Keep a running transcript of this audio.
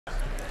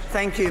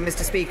Thank you,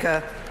 Mr.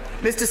 Speaker.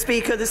 Mr.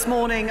 Speaker, this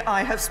morning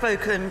I have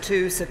spoken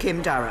to Sir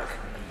Kim Darroch.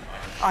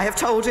 I have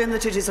told him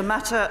that it is a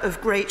matter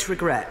of great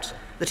regret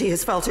that he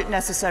has felt it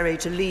necessary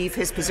to leave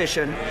his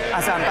position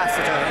as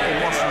ambassador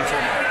in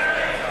Washington.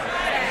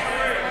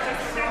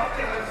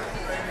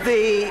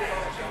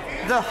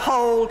 The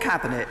whole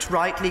Cabinet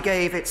rightly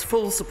gave its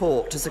full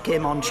support to Sir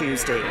Kim on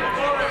Tuesday.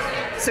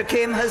 Sir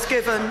Kim has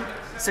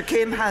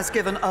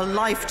given a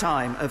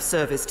lifetime of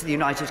service to the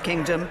United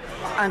Kingdom,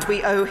 and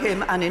we owe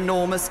him an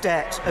enormous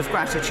debt of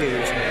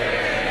gratitude.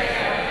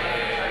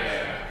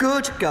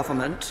 Good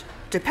government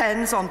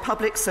depends on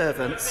public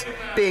servants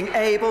being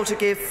able to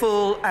give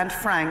full and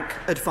frank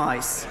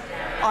advice.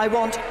 I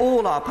want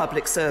all our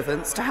public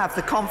servants to have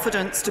the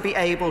confidence to be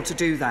able to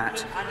do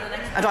that,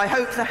 and I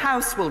hope the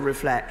House will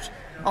reflect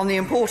on the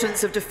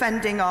importance of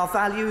defending our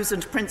values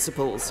and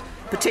principles,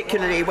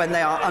 particularly when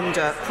they are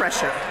under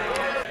pressure.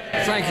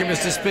 Thank you,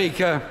 Mr.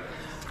 Speaker.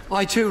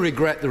 I too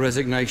regret the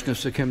resignation of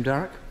Sir Kim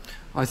Darroch.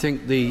 I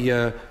think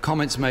the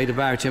comments made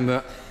about him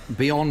are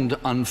beyond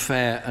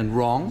unfair and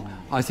wrong.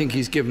 I think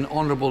he's given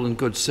honourable and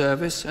good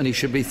service, and he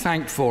should be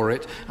thanked for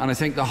it. And I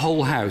think the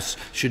whole House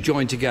should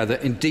join together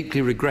in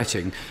deeply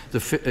regretting the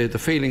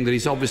feeling that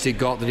he's obviously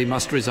got that he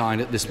must resign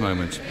at this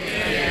moment.